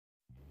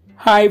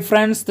Hi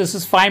friends, this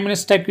is 5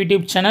 Minutes Tech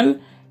YouTube channel.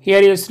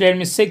 Here is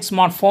Realme 6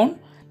 smartphone.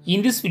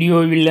 In this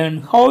video, we will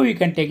learn how you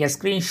can take a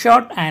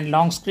screenshot and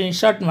long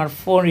screenshot on your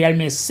phone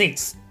Realme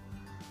 6.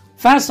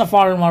 First of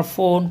all, on your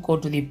phone, go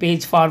to the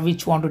page for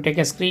which you want to take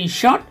a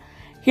screenshot.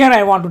 Here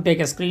I want to take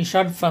a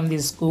screenshot from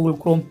this Google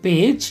Chrome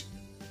page.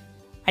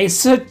 I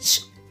search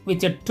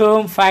with a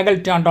term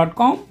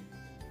facultion.com.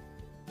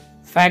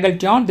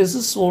 Facultion, this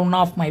is one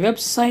of my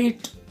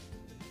website.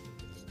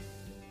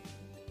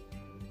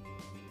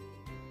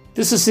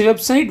 This is the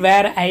website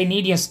where I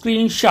need a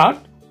screenshot.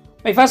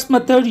 My first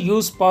method,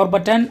 use power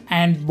button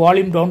and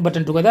volume down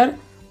button together.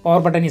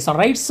 Power button is on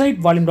right side,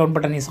 volume down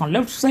button is on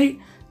left side.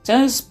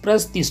 Just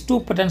press these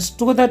two buttons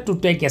together to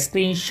take a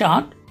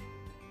screenshot.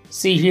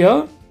 See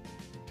here.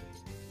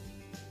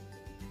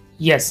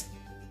 Yes,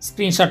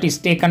 screenshot is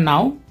taken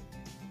now.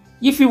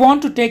 If you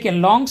want to take a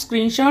long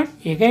screenshot,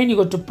 again you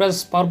go to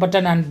press power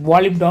button and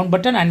volume down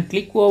button and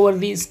click over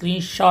the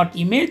screenshot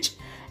image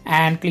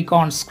and click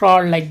on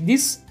scroll like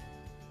this.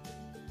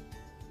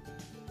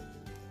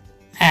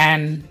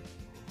 And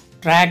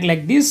drag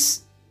like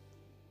this.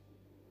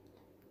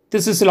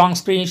 This is a long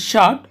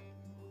screenshot.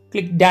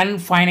 Click done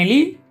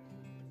finally.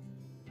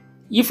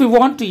 If you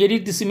want to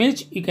edit this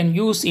image, you can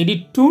use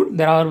edit tool.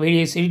 There are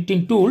various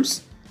editing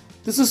tools.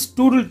 This is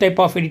doodle type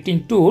of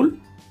editing tool.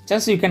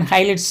 Just you can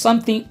highlight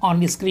something on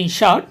the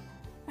screenshot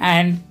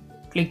and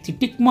click the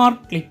tick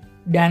mark, click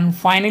done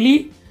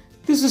finally.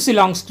 This is a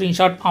long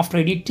screenshot after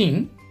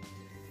editing.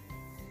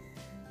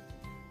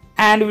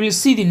 And we will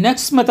see the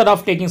next method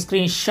of taking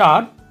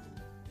screenshot.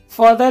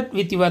 For that,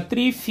 with your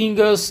three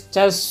fingers,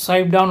 just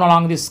swipe down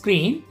along the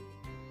screen.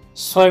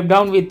 Swipe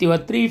down with your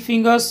three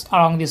fingers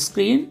along the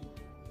screen.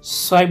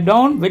 Swipe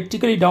down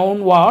vertically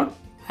downward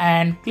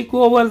and click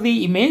over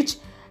the image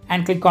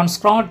and click on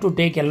scroll to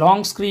take a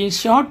long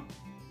screenshot.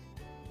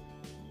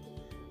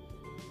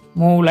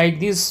 Move like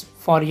this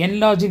for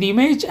enlarge the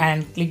image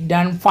and click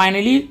done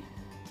finally.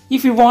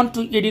 If you want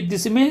to edit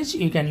this image,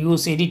 you can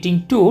use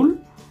editing tool.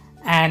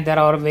 And there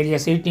are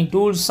various editing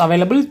tools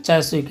available.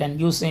 Just you can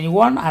use any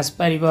one as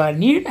per your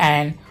need.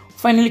 And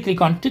finally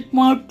click on tick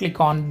mark, click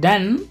on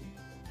done.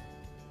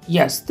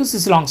 Yes, this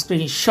is long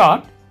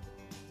screenshot.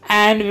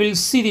 And we'll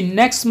see the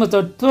next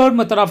method, third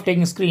method of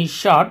taking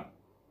screenshot.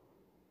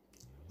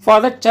 For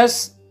that,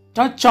 just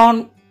touch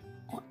on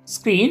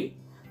screen.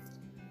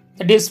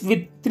 That is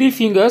with three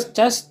fingers,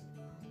 just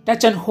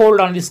touch and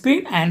hold on the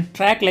screen and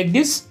drag like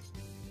this.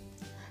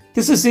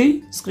 This is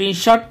a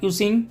screenshot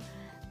using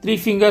three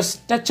fingers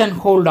touch and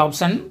hold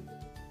option.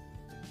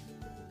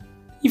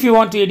 If you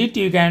want to edit,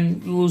 you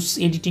can use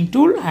editing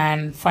tool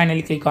and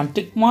finally click on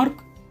tick mark.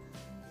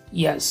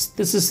 Yes,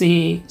 this is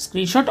a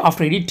screenshot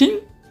after editing.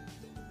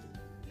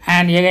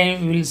 And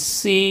again we will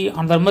see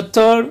another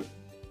method.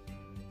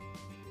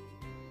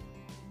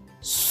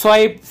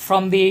 Swipe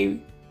from the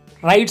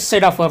right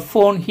side of our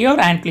phone here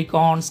and click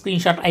on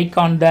screenshot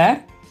icon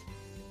there.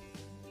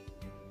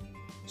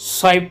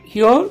 Swipe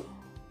here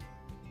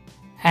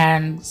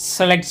and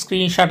select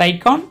screenshot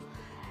icon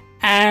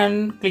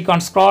and click on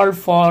scroll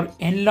for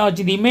enlarge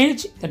the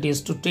image, that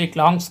is to take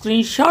long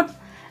screenshot,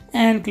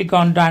 and click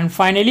on done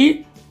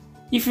finally.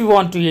 If you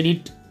want to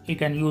edit, you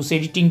can use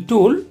editing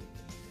tool,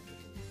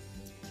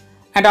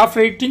 and after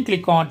editing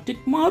click on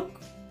tick mark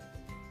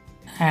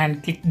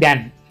and click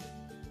done.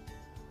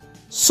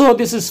 So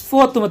this is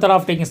fourth method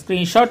of taking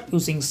screenshot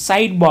using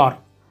sidebar,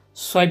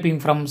 swiping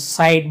from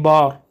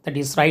sidebar, that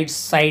is right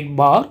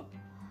sidebar.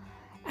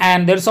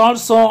 And there's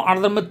also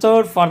another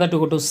method. For that, to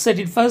go to set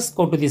it first,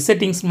 go to the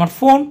settings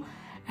smartphone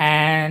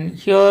and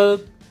here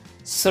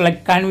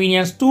select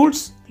convenience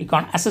tools, click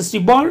on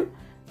Assistive Ball,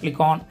 click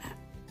on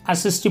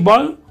Assistive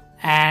Ball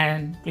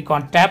and click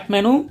on tap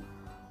menu.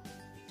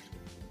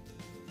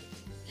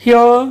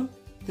 Here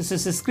this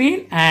is the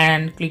screen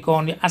and click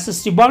on the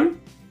Assistive Ball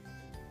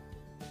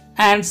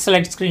and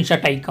select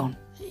screenshot icon.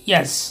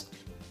 Yes,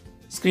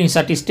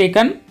 screenshot is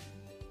taken.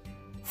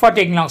 For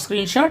taking long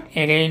screenshot,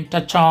 again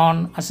touch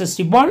on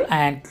Assistive Ball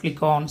and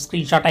click on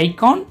screenshot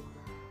icon.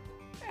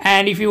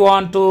 And if you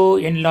want to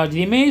enlarge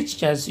the image,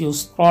 just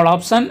use scroll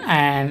option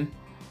and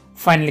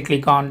finally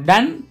click on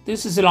done.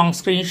 This is a long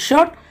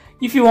screenshot.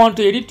 If you want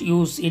to edit,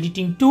 use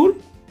editing tool.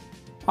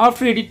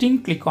 After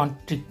editing, click on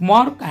tick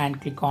mark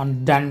and click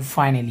on done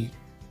finally.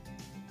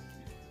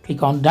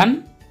 Click on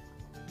done.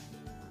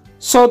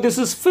 So this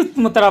is fifth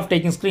method of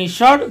taking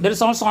screenshot. There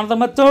is also another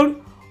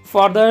method.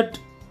 For that,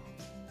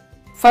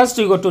 first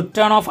you go to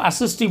turn off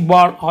Assistive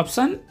Ball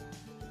option.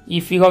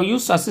 If you have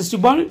used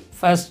Assistive Ball,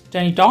 first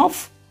turn it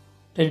off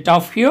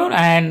here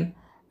and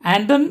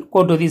then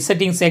go to the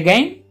settings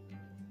again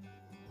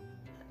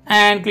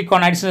and click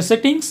on additional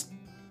settings.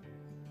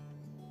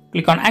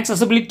 Click on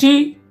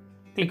accessibility,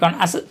 click on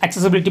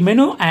accessibility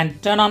menu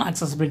and turn on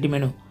accessibility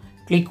menu.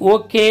 Click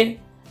OK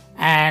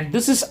and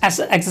this is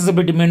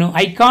accessibility menu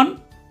icon.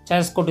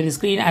 Just go to the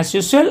screen as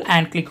usual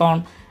and click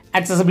on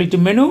accessibility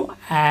menu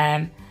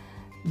and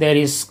there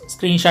is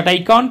screenshot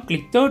icon,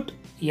 click that.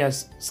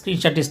 Yes,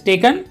 screenshot is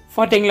taken.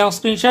 For taking long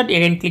screenshot,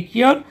 again click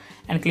here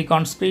and click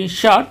on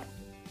screenshot.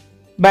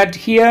 But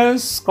here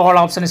scroll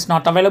option is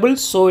not available,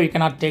 so you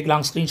cannot take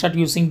long screenshot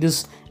using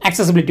this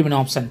accessibility menu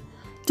option.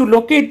 To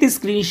locate the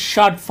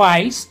screenshot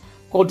files,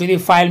 go to the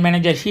file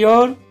manager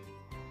here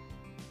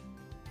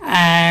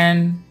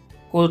and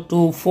go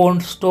to phone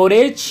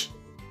storage,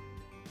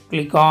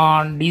 click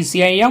on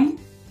DCIM,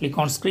 click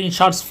on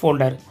screenshots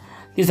folder.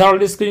 These are all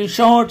the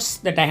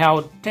screenshots that I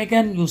have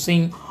taken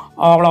using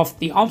all of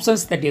the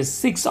options, that is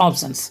 6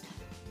 options.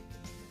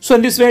 So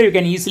in this way you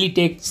can easily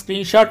take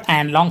screenshot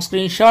and long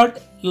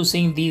screenshot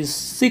using these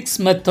 6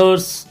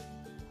 methods.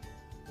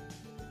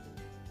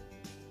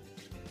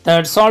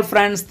 That's all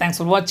friends. Thanks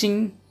for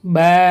watching.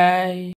 Bye.